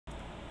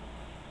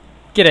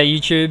G'day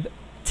YouTube.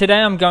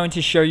 Today I'm going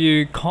to show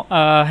you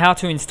how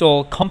to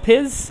install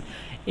compiz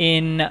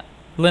in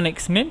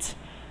Linux Mint.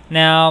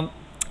 Now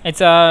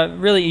it's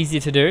really easy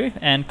to do,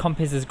 and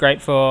compiz is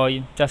great for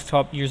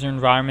desktop user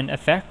environment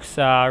effects,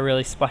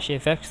 really splashy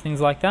effects, things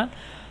like that.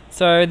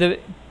 So the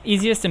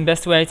easiest and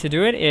best way to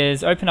do it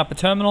is open up a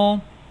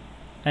terminal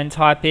and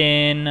type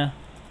in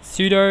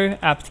sudo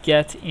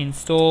apt-get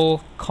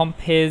install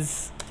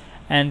compiz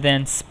and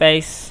then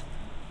space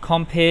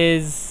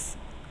compiz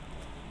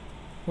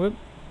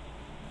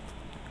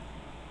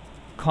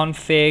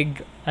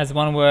config as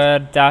one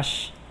word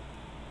dash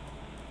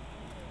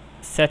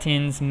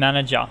settings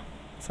manager.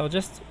 So I'll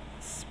just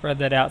spread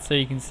that out so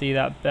you can see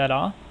that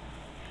better.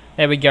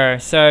 There we go.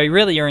 So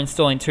really you're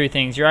installing two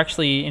things. You're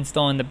actually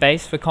installing the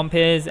base for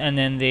compiz and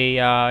then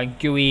the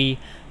GUI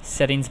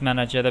settings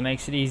manager that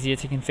makes it easier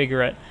to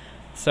configure it.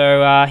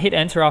 So hit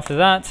enter after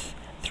that,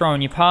 throw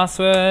in your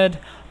password.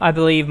 I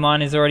believe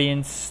mine is already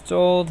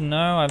installed.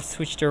 No, I've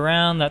switched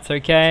around, that's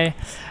okay.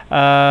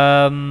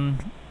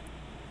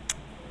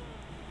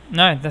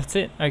 No, that's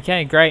it.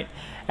 Okay, great.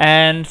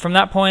 And from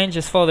that point,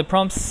 just follow the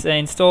prompts,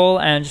 install,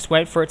 and just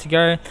wait for it to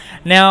go.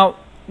 Now,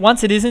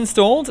 once it is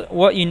installed,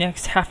 what you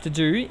next have to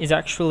do is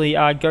actually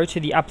go to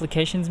the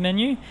applications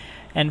menu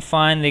and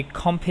find the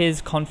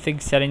compiz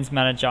config settings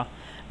manager.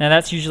 Now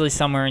that's usually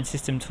somewhere in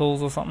system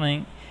tools or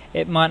something.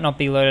 It might not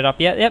be loaded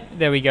up yet. Yep,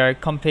 there we go,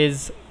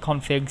 compiz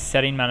config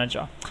setting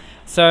manager.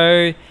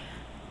 So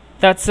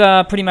that's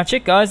pretty much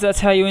it, guys. That's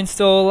how you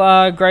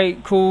install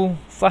great, cool,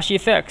 flashy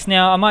effects.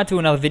 Now I might do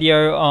another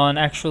video on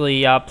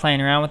actually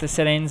playing around with the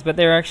settings, but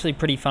they're actually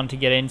pretty fun to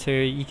get into.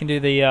 You can do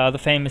the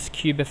famous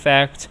cube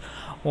effect,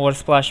 water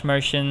splash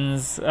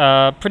motions,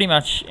 pretty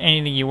much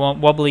anything you want,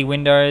 wobbly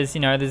windows,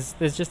 you know,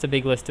 there's just a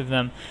big list of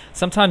them.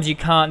 Sometimes you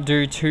can't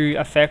do two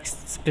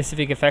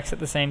specific effects at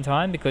the same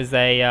time because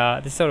they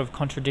sort of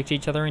contradict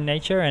each other in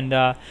nature,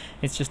 and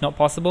it's just not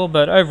possible.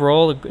 But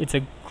overall, it's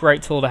a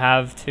great tool to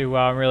have to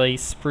really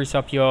spruce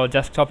up your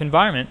desktop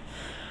environment.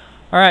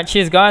 Alright,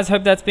 cheers guys,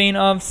 hope that's been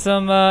of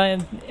some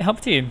help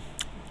to you.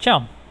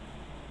 Ciao.